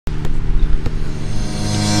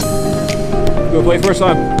Good, play first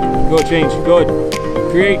time. Good, change, good.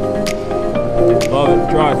 Create. Love it,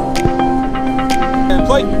 drive. And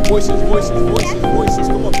play. Voices, voices, voices, voices,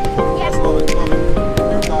 come on. Yes. Love it, love it.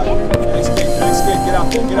 Good time. Nice skate, get out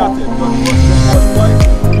there, get out there. Good, play.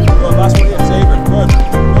 Good, last one here, save it. Good,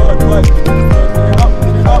 play. Good, clean it up,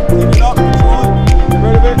 clean it up, clean it up. Come on, get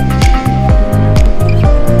rid of it.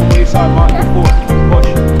 On your side, Mark, forward. Push.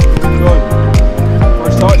 Good.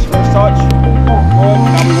 First touch, first touch. Good,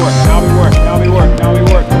 now we work, now we work, now we work, now we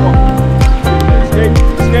work. Come on. Skate,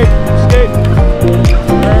 skate, skate.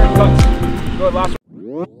 Turn, touch. Good, last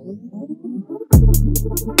one.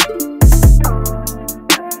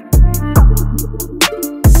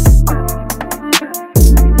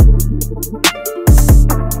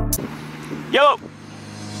 Yellow.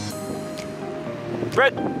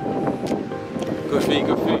 Red. Good feet,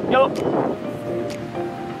 good feet. Yellow.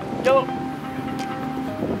 Yellow.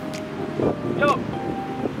 Yellow.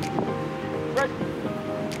 Red.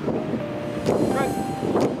 Red.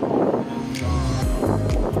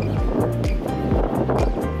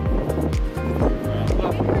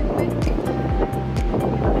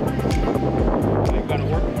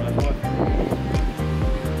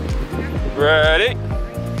 Ready?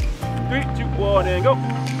 3, 2, 1, and go.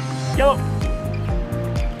 Yellow.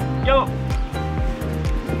 Yellow.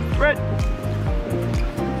 Red.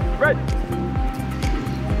 Red.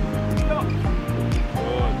 Yellow.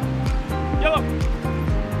 Good. Yellow.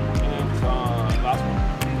 And last one.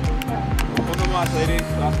 One more last, ladies.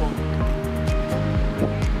 Last one.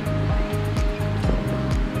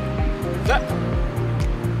 Set.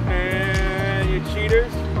 And you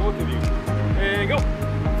cheaters, both of you. And go.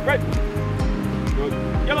 Red. Good.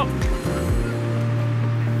 Yellow.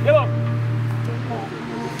 Yellow.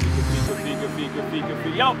 Good feet, good feet, good feet, good feet, good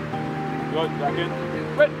feet. Yellow. Good. Back in.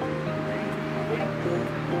 Red.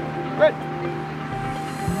 Red.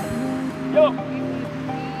 Yellow.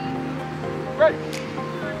 Red.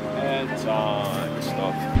 And time. Good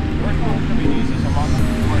stuff. First one's gonna be easy, so I'm not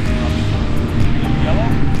gonna be working on yellow.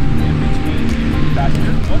 In between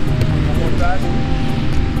faster. One more fast.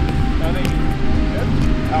 Now they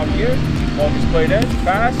out here. Ball gets played in,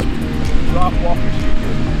 pass, drop, walk your shoe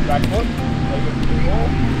here. Back foot, leg up to the goal.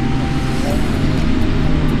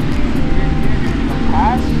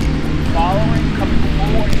 Pass, following, coming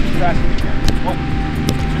forward, fast as you can. 1,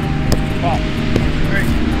 2, pop. 3,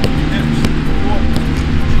 hips, foot,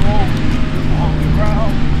 control, on the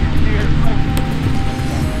ground, here, leg.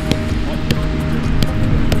 1, 2,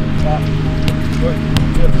 pop. Good,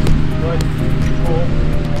 hips, good, control.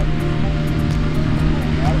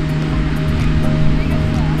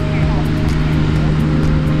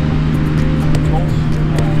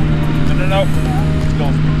 No, let's go.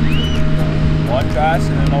 One pass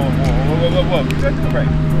and then whoa. You're good to the break.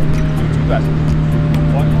 2 passes.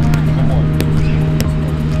 1 more.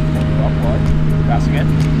 Drop 1. Pass again.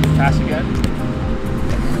 Pass again.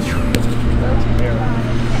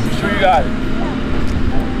 I'm sure you got it.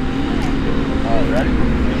 Alright, ready? You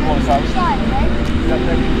want to start? Standing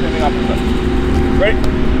up. Ready?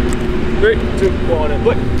 3, 2, 1, and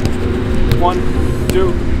play. 1,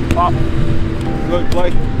 2, pop. Good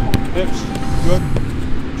play. Hips, good.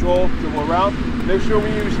 Control, 2 more round. Make sure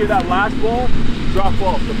when you hit that last ball, drop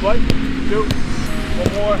off. The play, 2,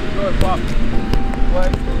 1 more, good, pop. Play.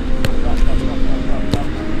 Drop.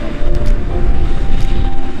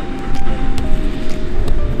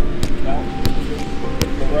 Down.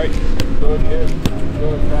 Go right, good, hit,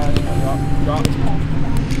 good, fast, drop.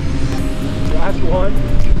 Last one.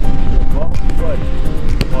 Good ball, good.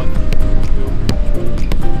 1, 2, 3.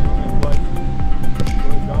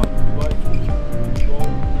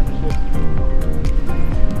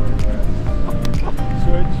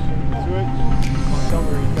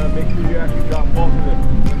 Make sure you actually drop both of them.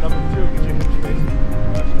 Number 2, get your hips facing.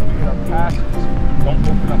 So when we get our passes, don't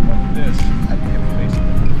open up like this at the hips facing.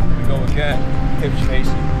 Here we go again, hips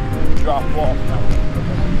facing. Drop off now.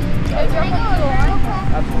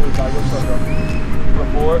 Absolutely, guys. Let's start dropping. Go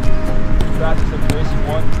forward. Fast hips facing.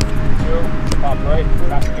 1, 2, pop right.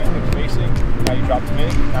 Pass again, hips facing. Now you drop to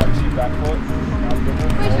me. Now receive back foot. Now we go.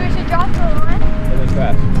 Wait, so we should drop to the line? And then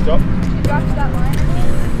fast. Stop. Should drop to that line?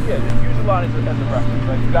 Yeah, just use the line as a reference.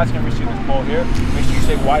 Like, you guys can receive this ball here. Make sure you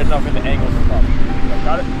stay wide enough in the angles of the problem.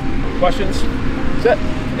 Got it? Questions? Set.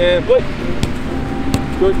 And play.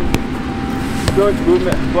 Good. Good.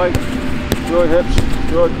 Movement. Play. Good. Hips.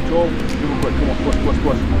 Good. Control. Move quick. Come on.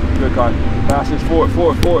 Push. Good, Kai. Passes. Forward.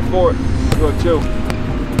 Good. 2.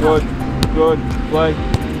 Good. Play.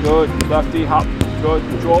 Good. Lefty. Hop. Good.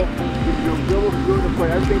 Control. Good. Play.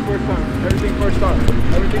 Everything first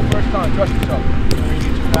time. Trust yourself.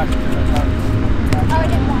 I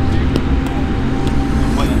didn't want to.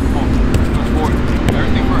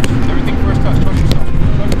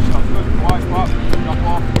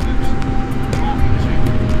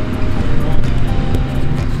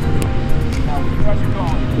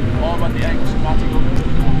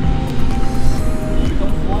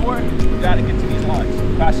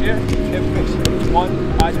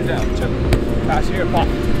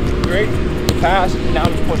 pass, and now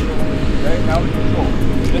we push over. Okay, now we control.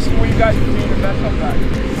 This is where you guys continue to mess up back. When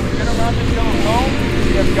you get around this yellow cone,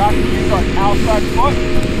 you have got to use our outside foot,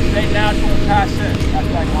 stay natural and pass in. That's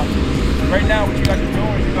what I want to. Right now, what you guys are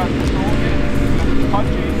doing is you guys are controlling it,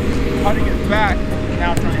 cutting it back, and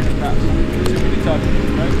now turning it pass. Too many touches,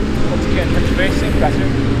 right? Once again, hips facing, that's it.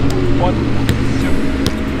 1,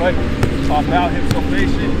 2, right? Pop out, hips still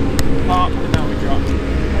facing, pop, and now we drop.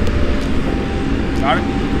 Got it?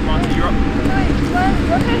 Come on to Europe.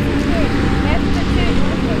 What makes you do? After the two, you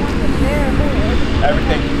want to put one there or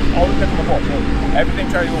Everything, all depends on the ball. So everything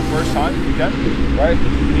try to do it first time if you can, right?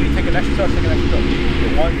 You need to take an extra touch, take an extra touch.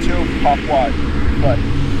 Okay, 1, 2, pop wide. Play.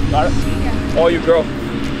 Got it? Yeah. All you girl.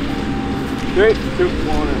 3, 2,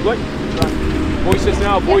 1, and play. Voices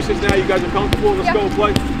now, you guys are comfortable. Let's go,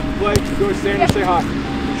 play. Play. Good, stand and say hi.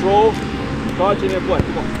 Control, touch, and then play.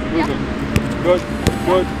 Come on. Movement. Good,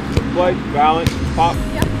 good. Play, balance, pop,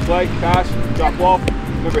 play, pass, drop off.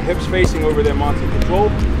 Remember, hips facing over there, Monty. Control,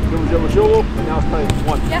 dribble, and now it's play.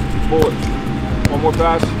 1, forward. One more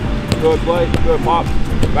pass. Good, play, good, pop,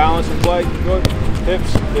 balance and play. Good,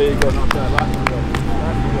 hips. There you go. Not that. Last one, go.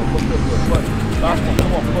 Push, play. Last one,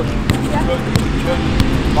 come on, push. Good, good,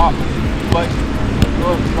 pop, play.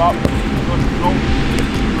 Good, pop, good, control.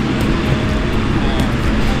 And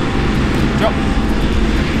jump.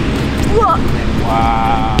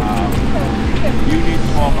 Wow. You need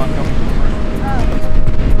 12 on coming to the first.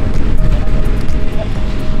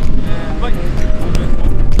 And play. Good,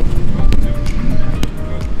 1, good, 2,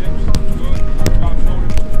 good, hips, good, drop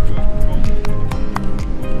shoulders, good, control.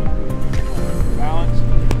 Balance,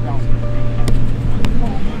 bounce.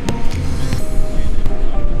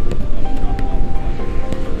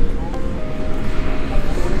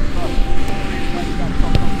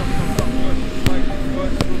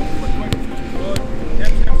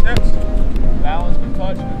 Balance, good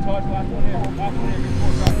touch, last one here, good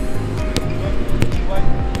forward back. Good, play,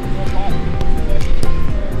 good pop, play, good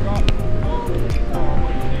drop,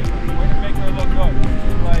 way to make her look good.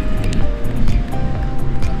 Play.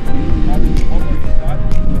 One more each side.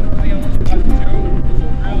 The thing I want you guys to do is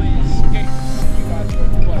really escape when you guys go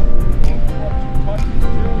to play. Touch, 2,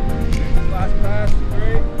 this last pass, 3,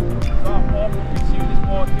 drop off, you can see this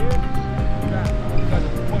ball here. Back. You guys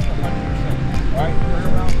have to push 100%. Alright, turn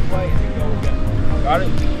around, play, and then go again. Got it?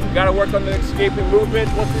 You got to work on the escaping movement.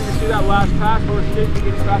 Once you see that last pass or escape,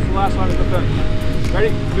 you get past the last line of defense.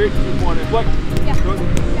 Ready? 3, 2, 1, and flick. Yeah. Good,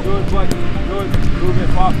 good, flick. Good,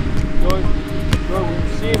 movement, pop. Good, good. We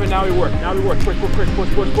receive, and now we work. Now we work. Quick, push.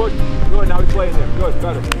 Good, now we play in there. Good,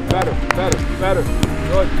 better. Good,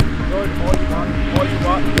 good. All you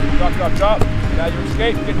want. Drop. Now you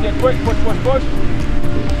escape. Get there quick. Push. And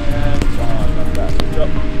not fast.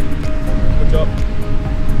 Push up.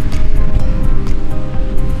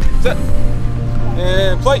 Set.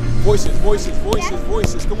 And play.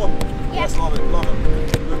 Voices. Come on. Yes, love it.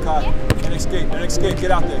 Good, Kai. And escape.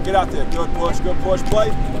 Get out there. Good push. Play.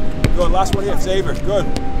 Good. Last one here. Save her. Good.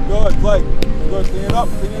 Play. Good. Clean it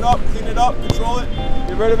up. Control it.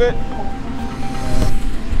 Get rid of it.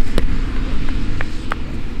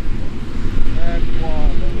 And 1.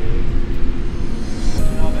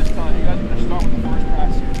 Now this time, you guys are going to start with the first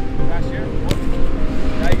pass here.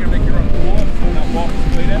 Now you're going to make your own forward. Now ball is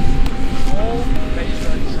played in. Roll. Then you're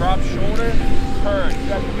going to drop shoulder, turn. You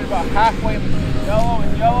guys will get about halfway in between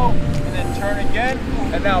yellow, and then turn again,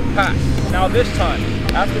 and now pass. Now this time,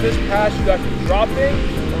 after this pass, you guys are dropping,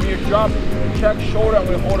 and when you're dropping, check shoulder, and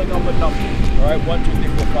we're holding up a number. All right, 1, 2, 3,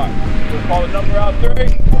 4, 5. We'll call the number out 3.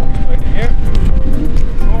 Right here.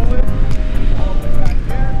 Control it. All the way back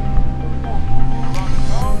here.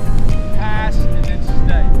 Pass, and then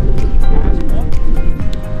stay. Pass 1.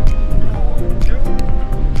 2.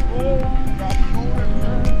 Roll. Drop shoulder.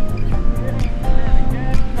 Turn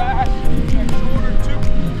again. Pass. Check shoulder. 2.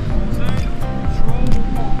 Control.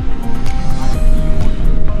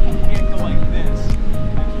 You can't go like this.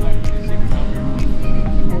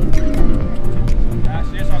 Pass.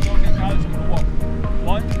 Yes, I'll go again. Now let's go up.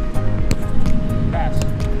 1. Pass.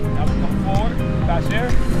 Now we come forward. Pass here.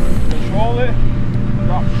 Control it.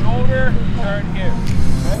 Drop shoulder. Turn here.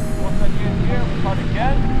 Okay. Once I get here, we cut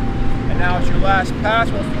again. And now it's your last pass.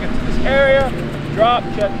 Once we get to this area, drop,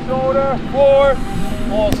 check shoulder, 4,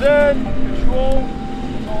 falls in, control,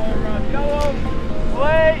 all the way around yellow,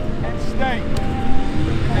 play, and stay.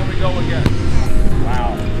 And then we go again. Wow.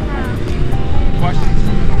 Questions?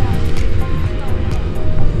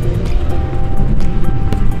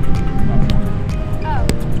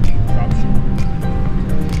 Drop shoulder.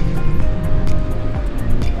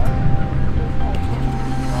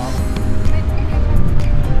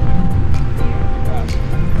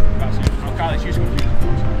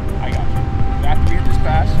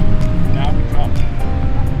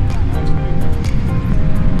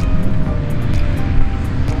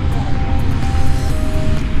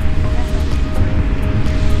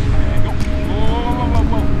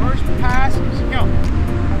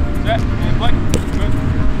 Play. Good.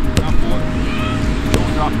 Now forward.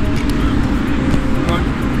 Shoulder drop. Good.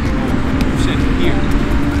 You said here.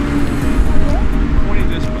 Pointing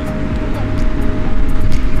this way.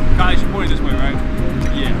 Kylie, you're pointing this way, right?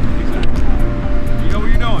 Yeah, exactly. You know what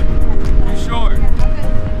you're doing. You sure?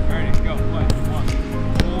 Ready, go. Play. 1.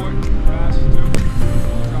 Forward. Pass. 2.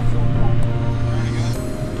 Drop shoulder. Turn again.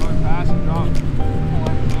 Good. Pass and drop.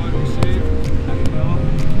 Good. Receive.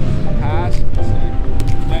 Pass. Receive.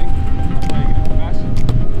 Play. Play again. Pass.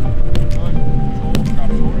 Good. Control. Drop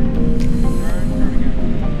shoulder. Turn. Turn again.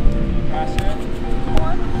 Pass it.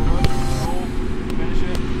 Good. Control. Finish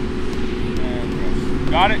it. And press.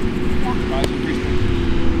 Got it? Guys, increase pace.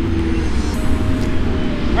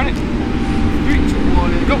 Ready? 3, 2,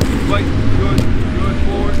 1, and go. Play. Good. Good.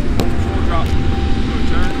 Forward. Control drop. Good.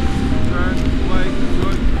 Turn. Turn. Play.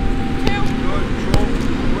 Good. 2. Good. Control.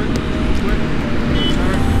 Quick. Quick.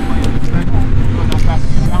 Turn. Play. Good. Not fast.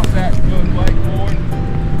 Bounce that. Good. Play. Forward.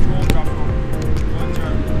 Control. Drop forward. Good.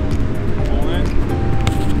 Turn. Pull in.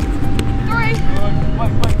 3. Good. Play.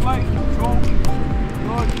 Play. Play. Control.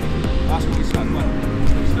 Good. Last one we set. Play.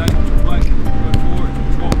 Stay. Play. Good. Forward.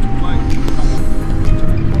 Control. Play. Drop.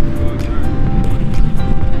 Turn. Good. Turn.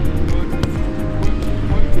 Good. Quick.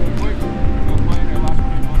 Quick. Quick. Go play in there. Last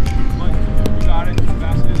one you want. Play. You got it.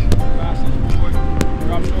 Fastest. Fastest. Forward.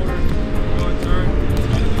 Drop shoulder. Good. Turn.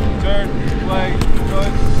 Turn. Play.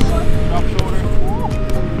 Good. Drop shoulder.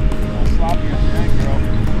 Don't slop you at the end, girl.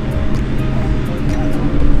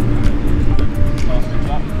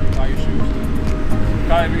 Stop. Tie your shoes.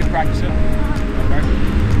 Kylie, we can practice it. Okay?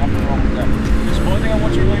 Nothing wrong with that. Just one thing I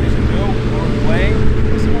want you ladies to do when we're playing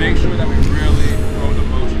is to make sure that we really throw the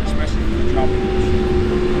motion, especially for the dropping motion.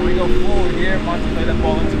 When we go forward here, Monty, lay that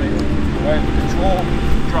ball into me. Right? Control,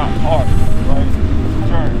 drop, hard. Right?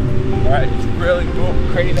 Turn. Alright? It's really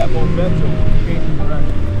creating that momentum. Right?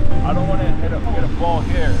 I don't want to get a ball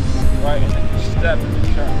here, right? And then just step and then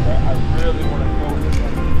turn. Right? I really want to throw it.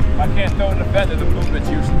 If I can't throw the defender, the movement's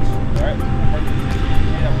useless. Right?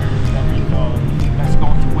 That's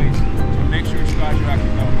going to waste. So make sure you guys are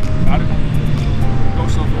actually going. Got it? Go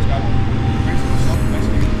slow, guys. Got it? Ready to go slow. Next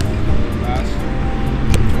thing. Pass.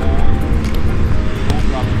 Forward. Full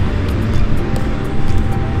drop.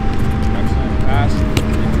 Excellent. Pass.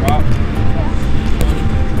 Drop.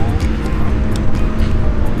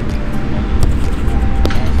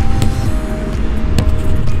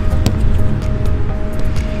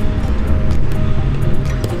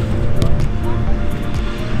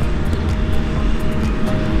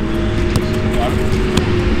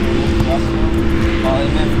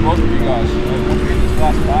 And then for both of you guys, once we get this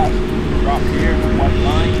last pass, drop here, white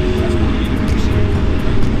line, that's what we need to receive.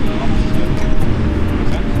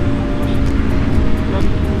 Make sense? Good?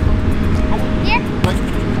 Yeah. Right.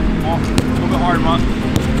 Off. A little bit harder, Mott. A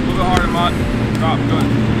little bit harder, Mott. Drop. Good.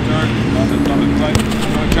 Turn. Love it. Love it. Play.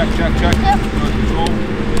 Good. Check. Check. Check. Yep. Good. Control.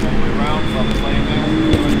 All the way around. Love it. Playing there.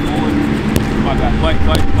 Good. Forward. Like that. Play.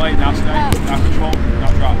 Play. Play. Now stay. Now control. Now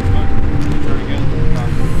drop. Good. Turn again. Drop.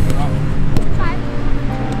 Drop.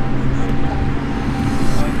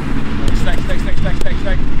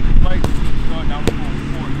 Stay. Play. Good. Now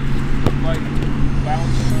forward. Play.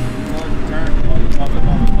 Bounce. Good. Turn. Love it.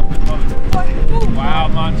 Wow,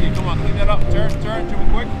 Monty. Come on. Clean that up. Turn. Dribble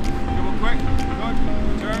quick. Good.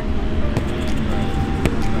 Turn.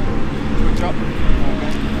 Switch up.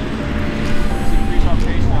 Okay. Let's increase our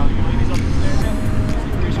pace now. You ladies understand that? Let's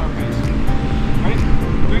increase our pace. Ready?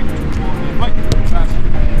 3, 2, 1, play. Fast.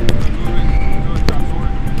 Good movement. Good. Drop shoulder.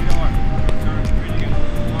 Hit it hard. Turn. Ready again.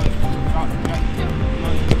 Good. Drop. Check.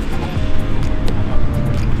 Play.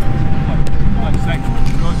 Stay.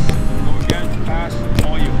 Good. Go again. Pass.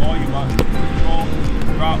 All you. Control.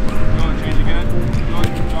 Drop. Good. Change again. Good.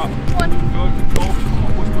 Drop. One. Good. Control.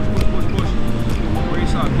 Push.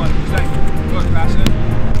 Raise side. Play. Stay. Good. Pass it.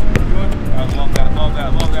 Good. I love that.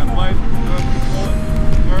 Play. Good. Control it.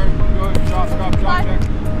 Turn. Good. Drop. Check.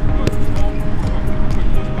 Good. Control. Quick.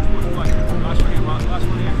 Push. Play. Last one here, Mott.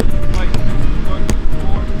 Play. Good.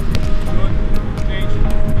 Forward. Good. Change.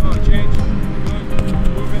 Good. Change. Good.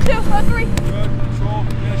 Move it. 2 or 3. Good. Control.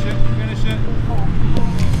 Finish it. 2.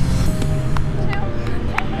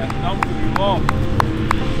 That's number 2. You long.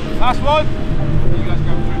 Last one. You guys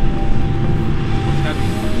grab 3. Push heavy.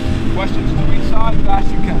 Questions to each side, fast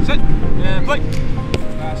you can. Sit. And play.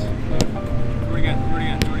 Fast. Do it again.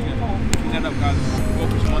 Clean that up, guys.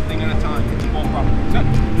 Focus one thing at a time. Get the ball properly. Set.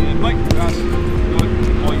 And play. Fast. Good.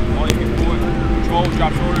 All you can do it. Control.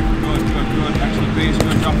 Drop shoulder. Good. Excellent pace.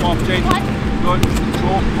 Good. Drop off. Change. Good.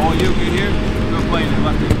 Control. All you. Get here. Good playing it.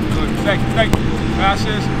 Left it. Good. Stay.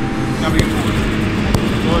 Passes. Now we get forward.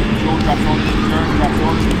 Good. Control. Drop shoulders. Turn. Drop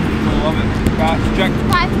shoulders. Good. Love it. Pass. Check.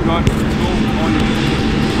 Five. Good. Control. On.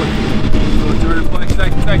 Good. Good. Turn and play. Stay.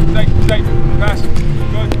 Stay. Stay. Stay. Pass.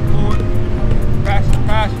 Good. Forward. Pass.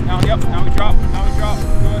 Pass. Now, yep. Now we drop. Now we drop.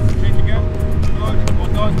 Good. Change again. Good. Well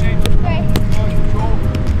done. Change. Right. Good. Control.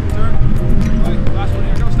 Turn. Right. Last one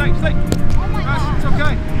here. Go. Stay. Stay. Oh my Pass. God. It's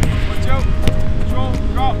okay. 1, 2. Control.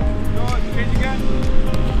 Drop. Good. Change again.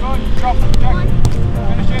 Good. Drop. Check.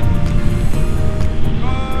 Finish it.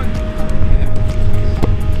 Good.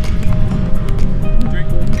 Drink.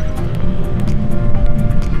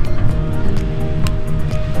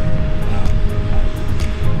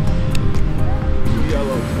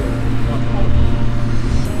 Yellow.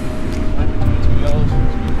 Two yellows.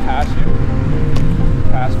 Pass here.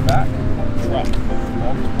 Pass back. Drop.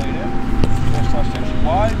 Ball is played in. Force toss tension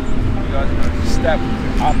wide. You guys are going to step with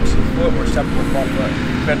your opposite foot or step with your front foot.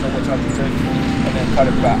 Depends on which touch you take. And then cut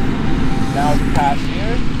it back. Now pass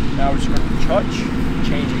here. Now we're just going to touch.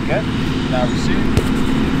 Change again. Now receive.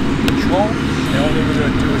 Control. And all we're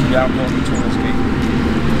going to do is down blow between the skate.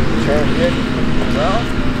 Turn in. Around.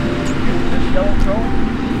 This yellow toe.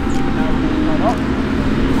 Now we're going to run up.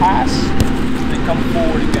 Pass. Then come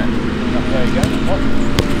forward again. Now play again. Up.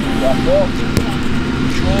 Drop ball.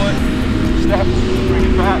 Control it. Step. Bring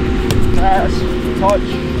it back. Pass. Touch.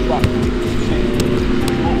 Drop. Change.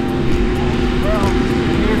 Around.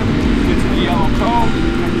 Here. Get to the yellow toe.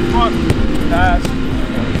 Come front. Pass.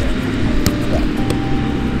 Step.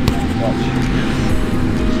 Touch.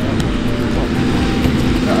 Step.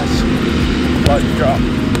 Pass. Touch. Drop.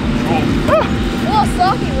 Control. Ah! A little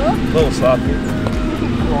sloppy, bro. A little sloppy.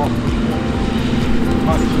 Control.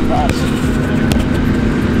 Touch. Pass.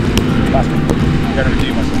 Last one. I gotta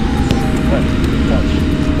redeem myself. Touch. Touch.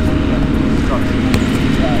 Touch.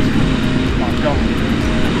 Pass. Come on, go.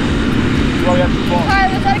 Throw you after the ball. Alright,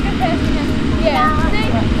 was that a good pass again? Yeah. See?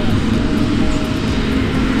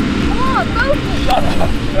 Come on, go for it. Shut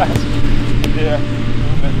up. Pass. There.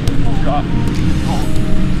 Movement. Drop. Hold.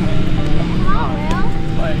 Come on, man.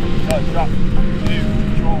 Play. Touch. Drop. Two.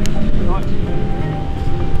 Control. Touch.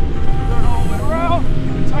 Turn all the way around.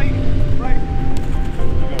 Keep it tight. Right.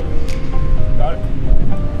 Go. Got it.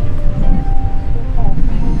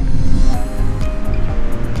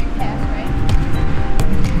 Pass, right?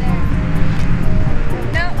 There.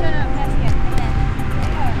 No, pass again.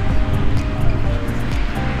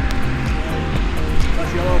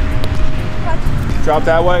 Touch yellow. Touch. Drop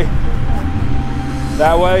that way.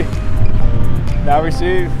 That way. Now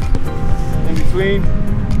receive. In between.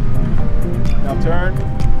 Now turn.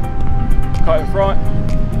 Cut in front.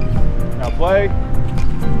 Now play.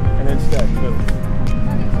 And then stay. Middle.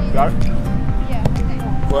 Got it? Yeah, okay.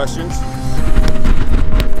 Questions?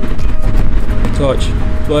 Touch.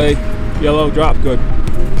 Play. Yellow. Drop. Good.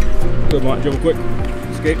 Good, Martin. Dribble quick.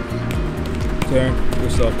 Escape. Turn.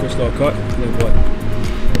 Quick stop. Quick stop. Cut. And then play.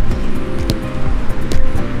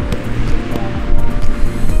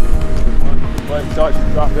 Play. Touch.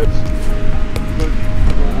 Drop hips. Good.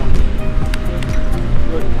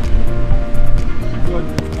 Good. Good.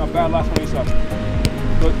 Not bad. Last one yourself.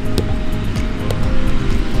 Good.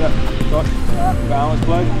 Step. Touch. Balance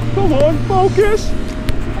play. Come on. Focus.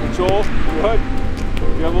 Control. Good.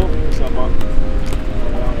 Dribble. Step up.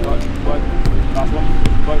 Down. Touch. Play. Last one.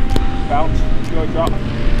 Play. Bounce. Good. Drop.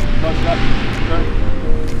 Touch. Step. Turn.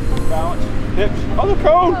 Balance. Hips. Other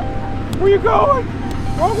cone. Where you going?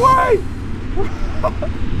 Wrong way.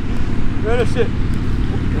 Finish it.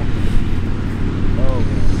 Oh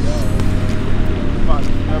my God. Come on,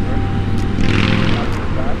 remember.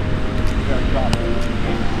 Back. You gotta drop it.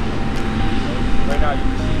 Right now you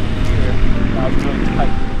can see here. Now it's really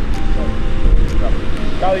tight. So, drop it.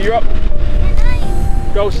 Kylie, you're up.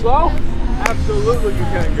 Go slow? Absolutely you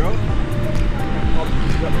can go.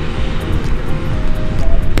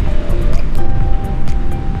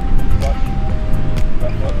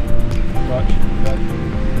 Touch,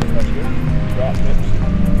 touch here, drop hips,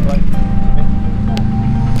 right,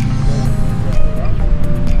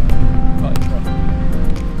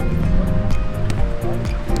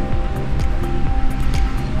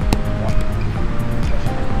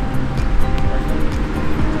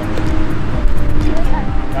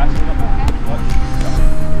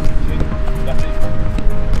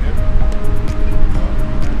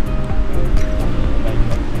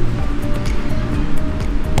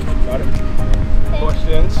 got it.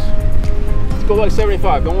 Questions? Let's go like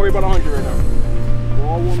 75. Don't worry about 100 right now. We're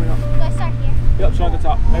all warming up. Let's start here. Yep, start at the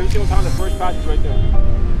top. Every single time the first pass is right there.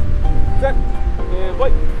 Set. And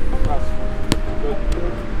play. Pass. Good.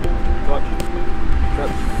 Touch.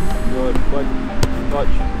 Steps. Good. Play.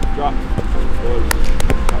 Touch. Drop. Good.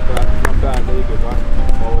 Not bad. Not bad. There you go, right?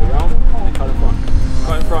 All the way around. And cut in front.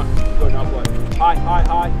 Cut in front. Good, now play. High, high,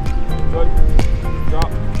 high. Good.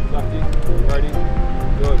 Drop. Lefty. Righty.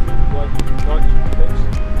 Good. Good. Touch. Fix.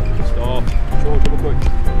 Stop. Control. Dribble quick.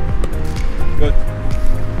 Good.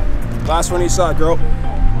 Last one each side, girl.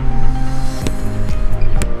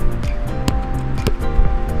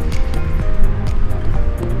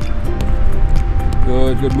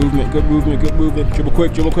 Good, good movement, good movement, good movement. Dribble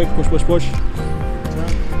quick, push, push, push. Turn.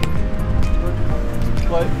 Good.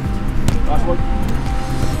 Play. Last one.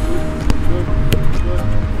 Good, good, good.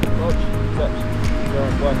 Touch. Steps.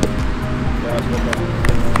 Turn, play. Last one.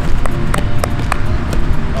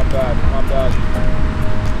 Not bad, not bad.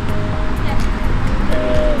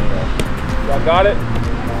 And y'all got it?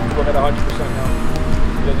 We're at 100% now.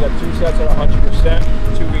 You got 2 sets at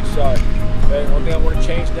 100%, 2 each side. Okay, one thing I want to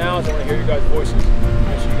change now is I want to hear you guys' voices.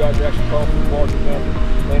 Make sure you guys are actually calling for the ball to them,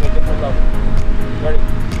 playing at a different level. Ready?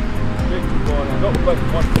 3, 2, 1, go. Play.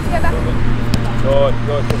 1. Good,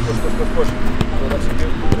 good. Push, push, push, push, push. Good, that's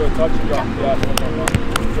good. Good, touch and drop. Yeah,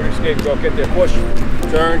 turn your skate, go. Get there. Push.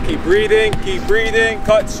 Turn. Keep breathing. Keep breathing.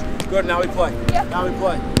 Cuts. Good. Now we play. Now we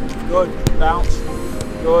play. Good. Bounce.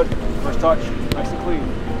 Good. First touch. Nice and clean.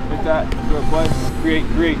 Hit that. Good. Play. Create.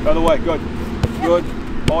 Create. Other way. Good. Good.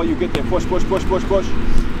 All you get there. Push, push, push, push, push.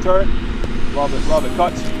 Turn. Love it, love it.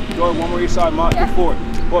 Cuts. Good. One more each side, Mott. Good forward.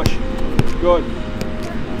 Push. Good.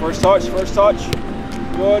 First touch, first touch.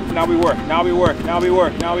 Good. Now we work. Now we work. Now we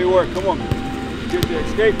work. Now we work. Come on. Get there.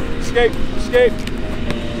 Escape. Escape. Escape.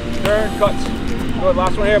 Turn. Cuts. Good.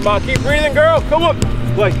 Last one here, Mott. Keep breathing, girl. Come on.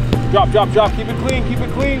 Play. Drop, drop, drop. Keep it clean. Keep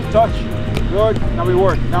it clean. Touch. Good. Now we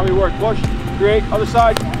work. Now we work. Push. Create. Other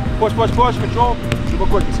side. Push, push, push. Control. Super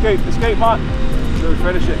quick. Escape. Escape, Mott. Good,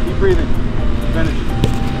 finish it. Keep breathing. Finish.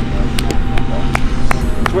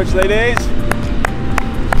 Switch, ladies.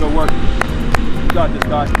 Good work. You got this,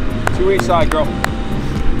 guy. 2 each side, girl.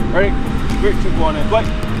 Ready? 3, 2, 1, in. Play.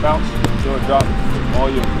 Bounce. Good, drop. All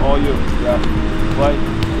you. All you. Yeah. Play.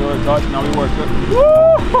 Good, touch. Now we work. Good.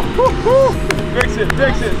 Woo! Fix it,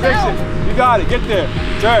 fix it, fix it. You got it. Get there.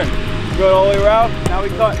 Turn. Good, all the way around. Now we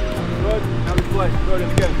cut. Good. Now we play. Good,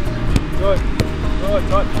 and again. Good. Good,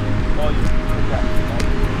 touch. All you.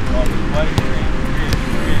 Play,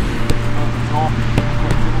 create, control,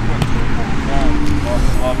 quick, quick. Love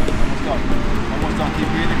it, love it. Almost done. Almost done. Keep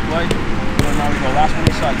breathing, play. Good, now we go. Last one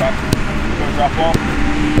each side, guys. Good, drop off.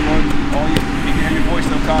 Good, all you. You can hear your voice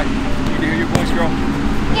though, Kai. You can hear your voice, girl.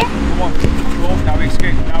 Yeah. Come on. Control. Now we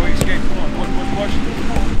escape. Now we escape. Come on. Push, push, push.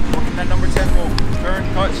 Working that number 10 roll. Turn,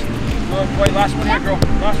 cuts. Good. Play. Last one here, girl.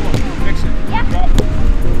 Last one. Fix it. Yeah. Drop.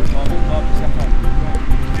 Love it, love it. Step on.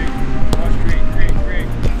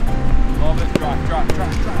 Love it, drop, drop,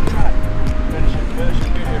 drop, drop, drop. Finish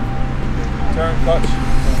it, get here. Turn, cuts.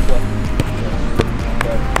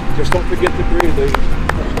 Okay. Just don't forget to breathe, ladies.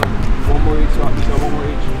 One more each side, so one more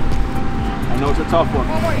each. I know it's a tough one.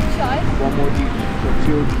 One more each side? One more each. So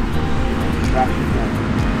 2, back to 2,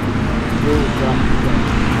 back to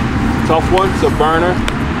 10. Tough one, it's a burner.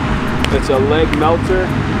 It's a leg melter.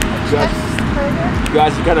 Just, you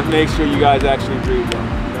guys gotta make sure you guys actually breathe though,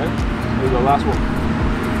 okay? Here we go, last one.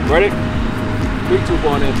 Ready? 3, 2,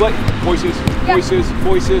 1, and play. Voices, voices,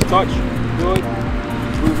 voices, touch. Good.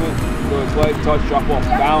 Movement. Good. Play, touch, drop off.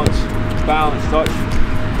 Balance. Balance, touch.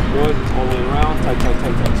 Good. All the way around. Tight, tight,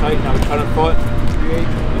 tight, tight, tight. Now we cut in front. Create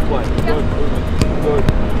and play. Good. Movement. Good.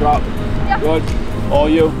 Drop. Good. All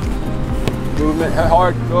you. Movement. Head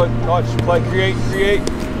hard. Good. Touch. Play. Create. Create.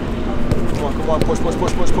 Come on, come on. Push, push,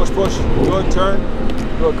 push, push, push, push. Good. Turn.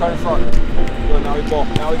 Good. Cut in front. Good. Now we ball.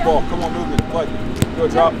 Now we ball. Come on, movement. Play.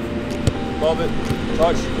 Good. Drop. Love it.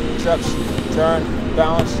 Touch. Steps. Turn.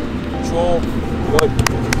 Balance. Control. Good.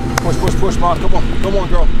 Push, push, push, Mott. Come on. Come on,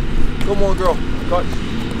 girl. Come on, girl. Touch.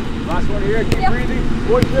 Last one here. Keep breathing.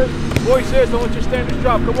 Voices. Voices. Don't let your standards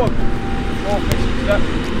drop. Come on. Control. Fix it. Step.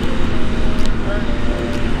 Turn.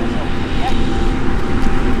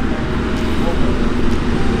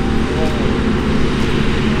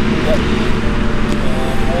 Yep.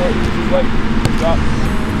 Forward. Play. Drop.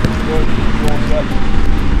 Good. Control. Step.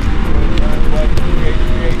 Play, create,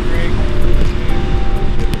 create, create.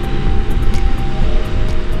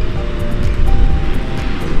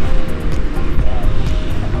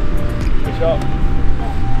 Good job.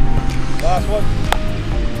 Last one.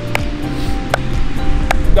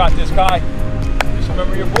 You got this, Kai. Just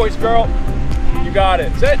remember your voice, girl. You got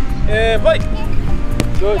it. Sit and play.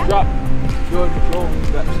 Good, drop. Good, control.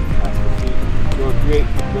 Steps. Good, create.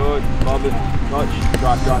 Good, love it. Touch.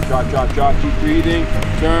 Drop, drop, drop, drop, drop. Keep breathing.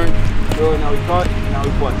 Turn. Good, now we cut, now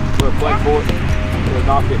we play. Good, play forward. Good,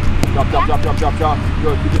 knock it. Drop, drop, drop, drop, drop, drop.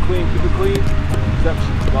 Good, keep it clean, keep it clean. Steps,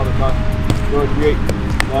 love it, cut. Good, create.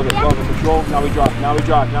 Love it, love it. Control. Now we drive, now we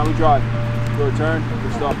drive, now we drive. Good turn.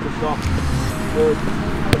 Good stop, good stop. Good.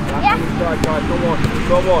 Yeah. Drive, drive. Come on,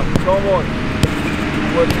 come on, come on.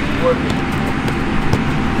 Working, working.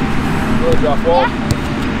 Good, drop off. Yeah.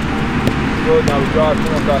 Good, now we drive.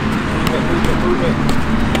 Come on, guys. Movement, movement, movement.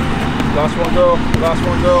 Last one, girl. Last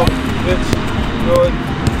one, girl. Hits. Good.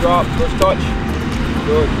 Drop. First touch.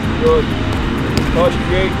 Good, good. Touch,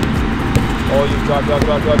 create. Oh, you drop, drop,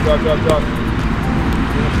 drop, drop, drop, drop, drop.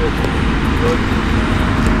 Finish it. Good.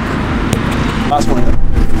 Last one.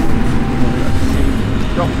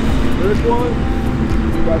 Go. First one.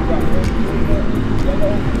 Drop, drop.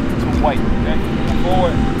 Yellow to white. Okay.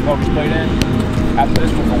 Forward. Focus plate in. After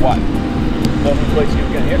this, we'll go white. Lovely place you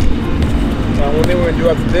again here. Now, one thing we're going to do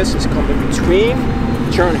after this is come in between.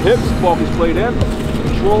 Turn hips. Focus plate in.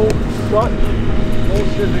 Control. Shut. Full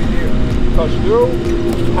scissor here. Touch through,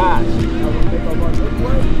 pass. Now we're going to take our run this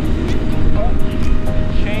way. Up,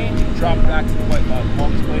 change, drop back to the white line.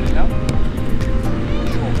 Focus plate it now.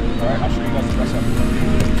 Control. Alright, I'll show you guys the best up.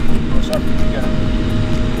 Let's start from the beginning.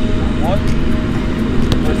 One.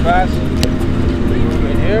 First pass.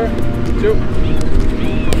 In here. Two.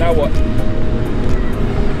 Now what?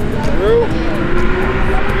 Through.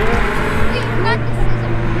 Back here. Wait, not the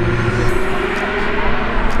scissor.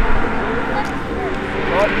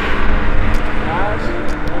 Touch. Pass.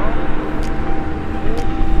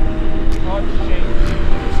 Touch. Change.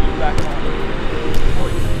 See back on.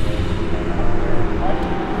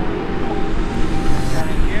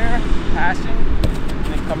 Turning here. Passing. And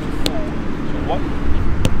then coming forward. So what?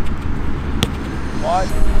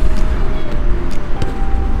 Wide.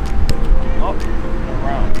 Up.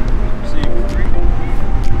 Around. See three.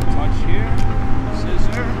 Touch here.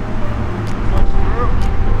 Scissor. Touch through.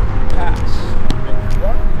 Pass.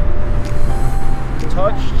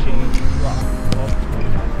 Touch, change, drop.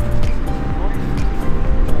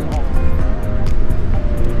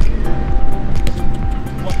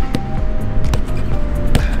 One,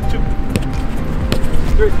 two,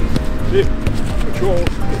 three, sit, control,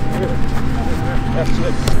 that's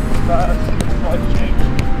it. Pass, touch, change.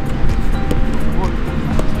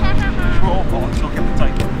 Control, oh, let's look at the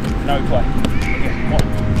tight. Now we play. Okay, one.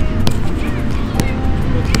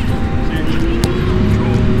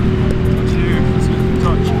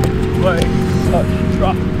 Play, touch,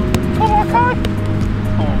 drop. Come on, Kai.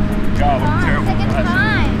 Oh my God, what terrible Second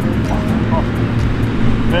time.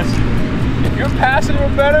 Listen, if you're passing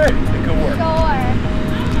it better, it could work. Sure.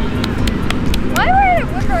 Why are we at a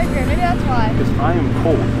wood right here? Maybe that's why. Because I am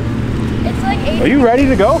cold. It's like 8. Are you ready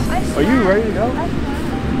to go? I Are you ready to go?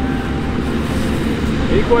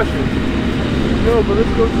 Any questions? No, but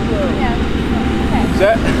let's go slow. Yeah. Okay.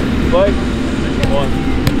 Set, play. One.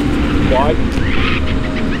 Wide.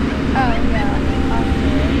 Oh, yeah.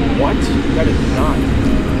 What? That is not.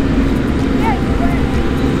 Yeah, you weren't.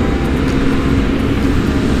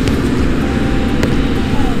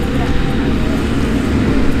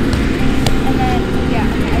 And then, yeah,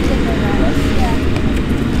 I did know that.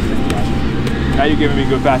 Yeah. Now you're giving me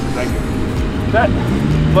good passes, thank you. Set,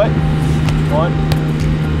 play. 1,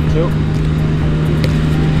 2.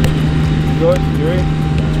 Good, 3.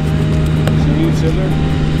 See you, scissor.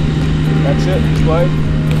 That's it, play.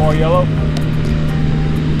 More yellow.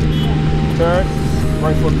 Turn.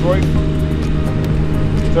 Right foot break.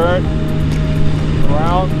 Turn.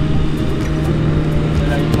 Around. And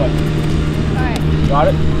now you play. Alright. Got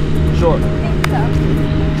it? Short. I think so.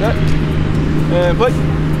 Set. And play.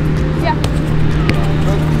 Yeah.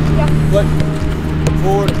 Good. Yeah. Play.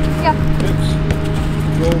 Forward. Yeah. Hips.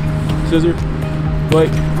 Go. Scissor. Play.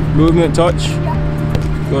 Movement. Touch. Yeah.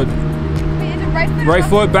 Good. Wait, is it right foot? Right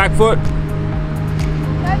foot. Back foot.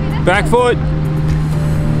 Back foot.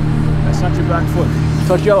 That's not your back foot.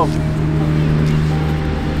 Touch yellow.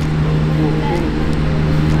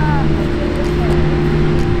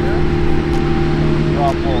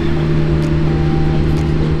 Drop off.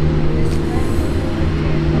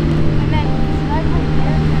 And then, should I put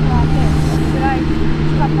here and drop it? Or should I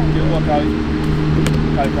cut that? Good luck, Kylie.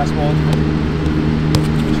 Kylie, basketball.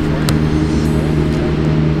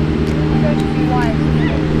 It's going to be wide.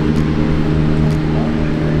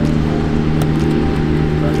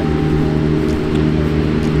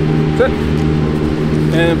 Sit.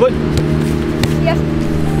 And play. Yes.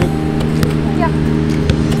 Yeah.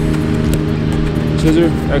 Scissor,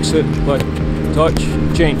 exit, play. Touch,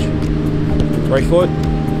 change. Right foot.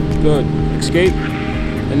 Good. Escape.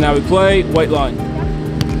 And now we play white line.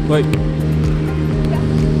 Play.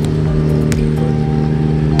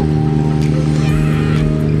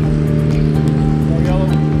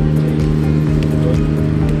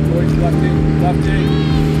 Lefty.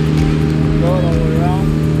 Go all the way around.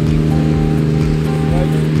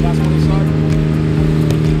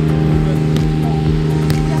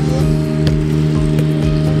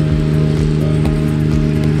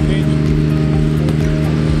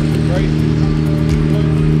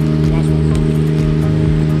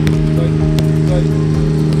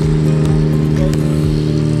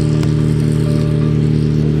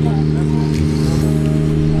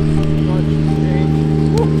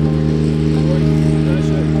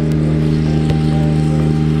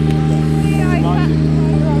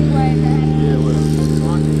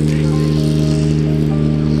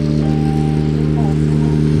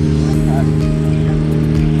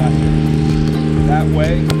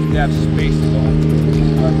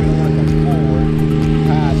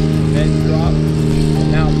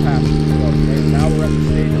 Okay, now we're at the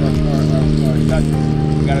stage of our touch.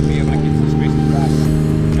 We gotta be able to get to the spaces fast.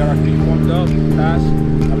 We got our feet warmed up, pass.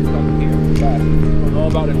 Now we come here, fast. We're all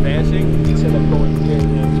about advancing instead of going here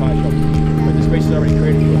and then tie up. But the space is already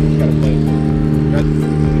created for us. We just gotta play it. Good?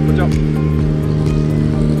 Good job.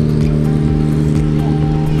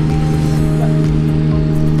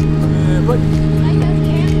 And play.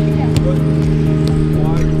 Good.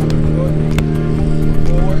 Wide. Good.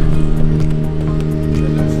 Forward.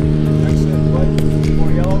 Scissors. Exit. Play.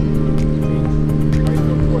 More yellow. Change. Right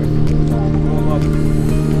foot forward. Roll up.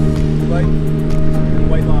 Play.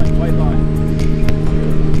 White line. White line.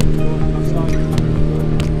 Good. Left side. Good.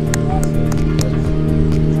 Last in.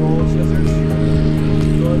 Control. Scissors.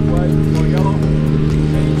 Good. Play. More yellow.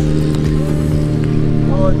 Change. Good.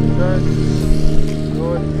 Good. Turn.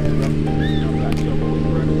 Good. And up. Now back. So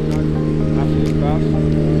we're in the gun. After this pass.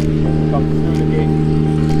 Come through the gate.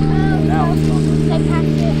 Now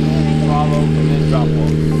follow and then drop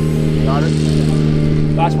ball. Got it?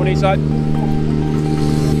 Last one each side. And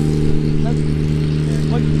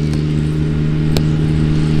play.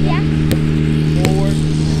 Yeah. Forward.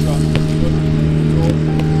 Drop. Good. Control.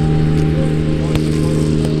 Good. Good.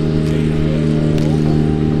 Change. Good. Move.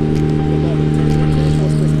 Good ball. Turn.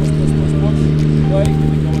 Push. Play. And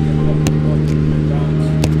then go again. Good. Bounce.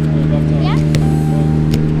 Left arm. Yeah.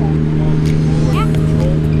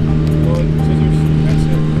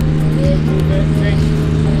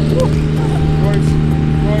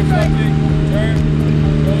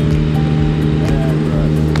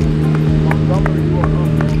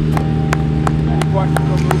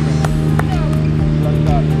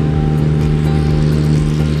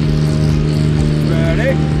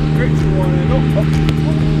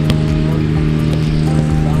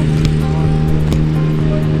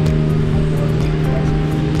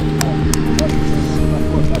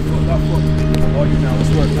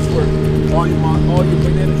 All you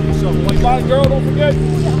bring energy yourself. White line, girl, don't forget.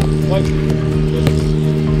 White.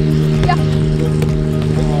 Yeah. Good.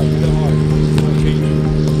 Hit hard.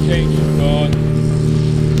 Change. Good.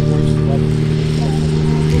 First, left.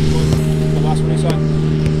 Good. The last one inside.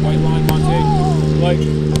 White line, Monte. Play.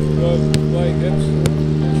 Good. Play. Hips.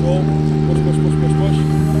 Control. Push.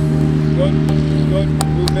 Good.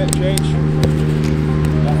 Movement. Change.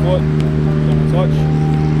 That foot. Double touch.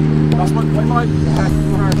 Last one. White line.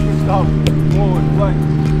 Stop. Forward, play.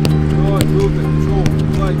 Good, movement, control,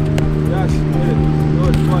 play. Yes, hit it.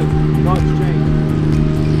 Good, play. Touch, change.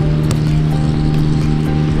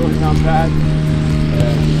 Going down pad.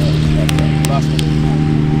 Last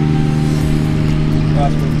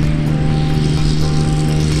one.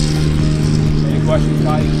 Any questions,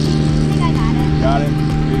 Ty? I think I got it. Got it.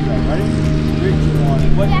 Here you go. Ready? 3, 2, 1,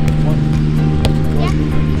 and play. Yeah. One. Yeah.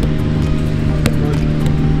 Good.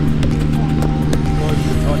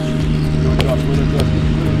 Touch. Really good.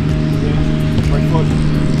 Change. Right foot.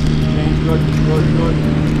 Change. Good.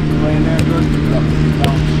 Playing there. Good. Up.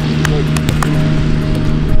 Down. Good.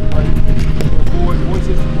 Right. Forward.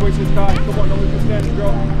 Voices, Kai. Come on, don't leave your stance,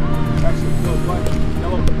 girl. Excellent. Good. Play.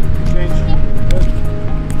 Yellow. Change. Good.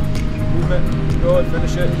 Movement. Good.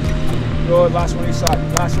 Finish it. Good. Last one each side.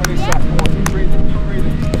 Come on. Keep breathing.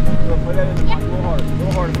 Good. Play that in the mic. A little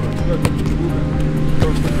harder. Good. Movement.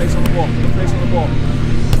 Good. Put face on the ball.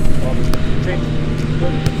 Change.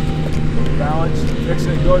 Good. Balance. Fix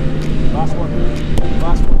it. Good. Last one.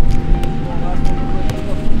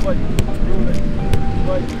 Play. Move it.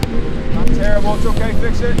 Play. Not terrible. It's okay.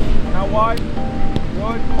 Fix it. Now wide.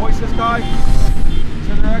 Good. Hoist this guy.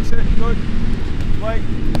 Center exit. Good. Play.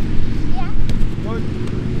 Yeah. Good.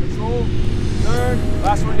 Control. Turn.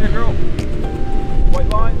 Last one here, girl. White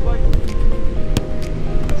line. Play.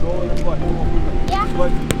 Control and then play. Come on. Yeah.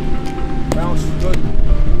 Play. Bounce. Good.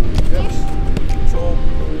 Hips, control,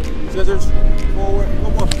 scissors, forward,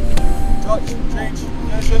 come on, touch, change,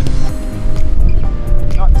 finish it.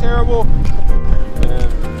 Not terrible.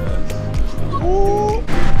 And ooh.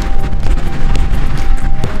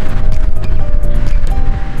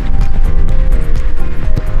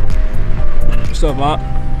 What's up, Matt?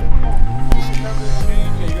 Just remember to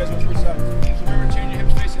change. Yeah, you guys want to switch sides. Just remember to change your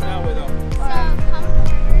hips facing that way, though. So, come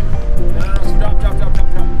No, so drop.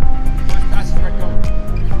 First pass is right going.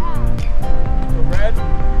 Red,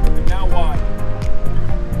 and now wide.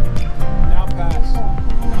 Now pass.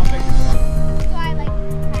 Now make it start. So I like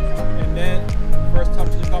And then first touch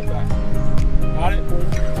is a comeback. Got it?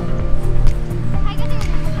 I can do it.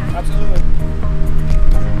 Absolutely.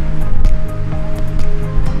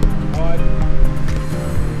 Wide.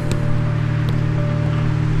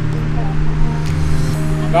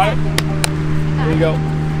 Got it? There you go.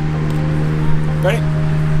 Ready?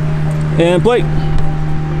 And play.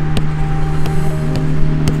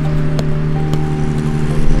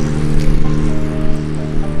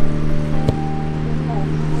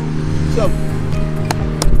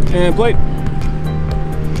 And plate.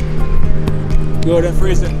 Good, and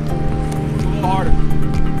freeze it. A little harder.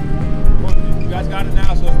 You guys got it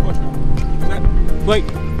now, so let's push now. Set, plate.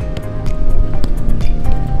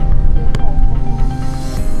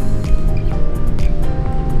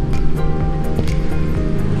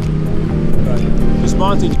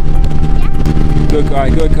 Monty. Yeah. Good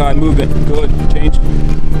guy, move it. Good, change.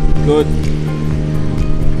 Good.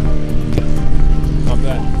 Not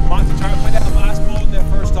bad. Monty, try to play that last ball in there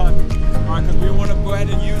first time. Alright, because we want to go ahead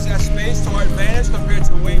and use that space to our advantage compared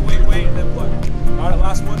to wait, and then play. Alright,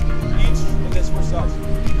 last one, each, and then switch sides.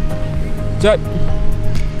 Set.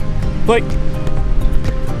 Play.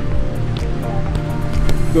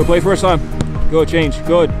 Good, play first time. Go, change.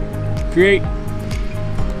 Good. Create.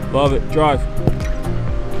 Love it. Drive.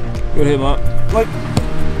 Good hit, Mark. Play.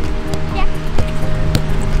 Yeah.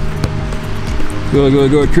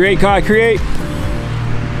 Good. Create, Kai, create.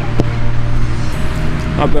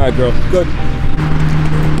 Not bad, girl. Good.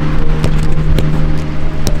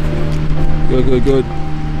 Good.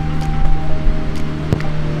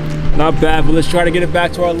 Not bad, but let's try to get it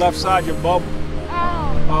back to our left side, your bub.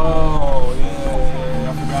 Oh, yeah.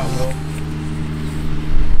 I forgot,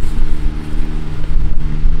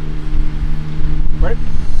 Will. Ready?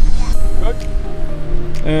 Good.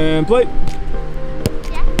 And play.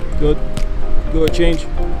 Yeah. Good, change.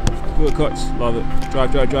 Good cuts. Love it.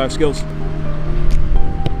 Drive. Skills.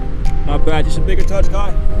 Not bad. Just a bigger touch,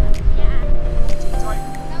 Kai. Yeah. Too tight.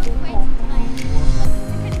 That was way too tight. I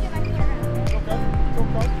couldn't get my feet around it. Okay.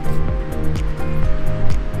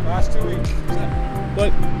 Last 2 weeks. Set.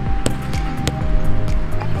 Play.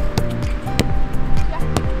 Yeah.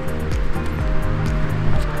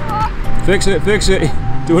 Fix it.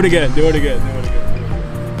 Do it again. Good.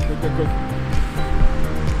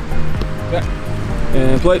 Set.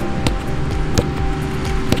 And play.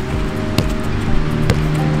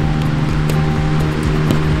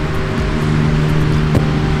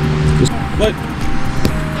 Just play.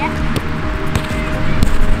 Yeah.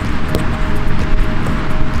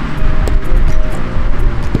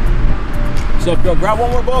 So go grab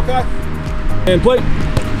one more ball, Kai. And play.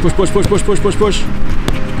 Push.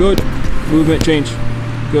 Good. Movement, change.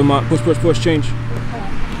 Good, Mark. Push, change.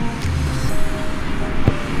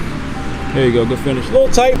 There you go, good finish. A little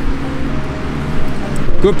tight.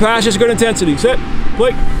 Good pass, just good intensity. Set,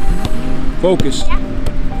 play. Focus. Yeah.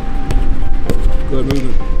 Good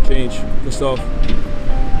movement, change. Good stuff.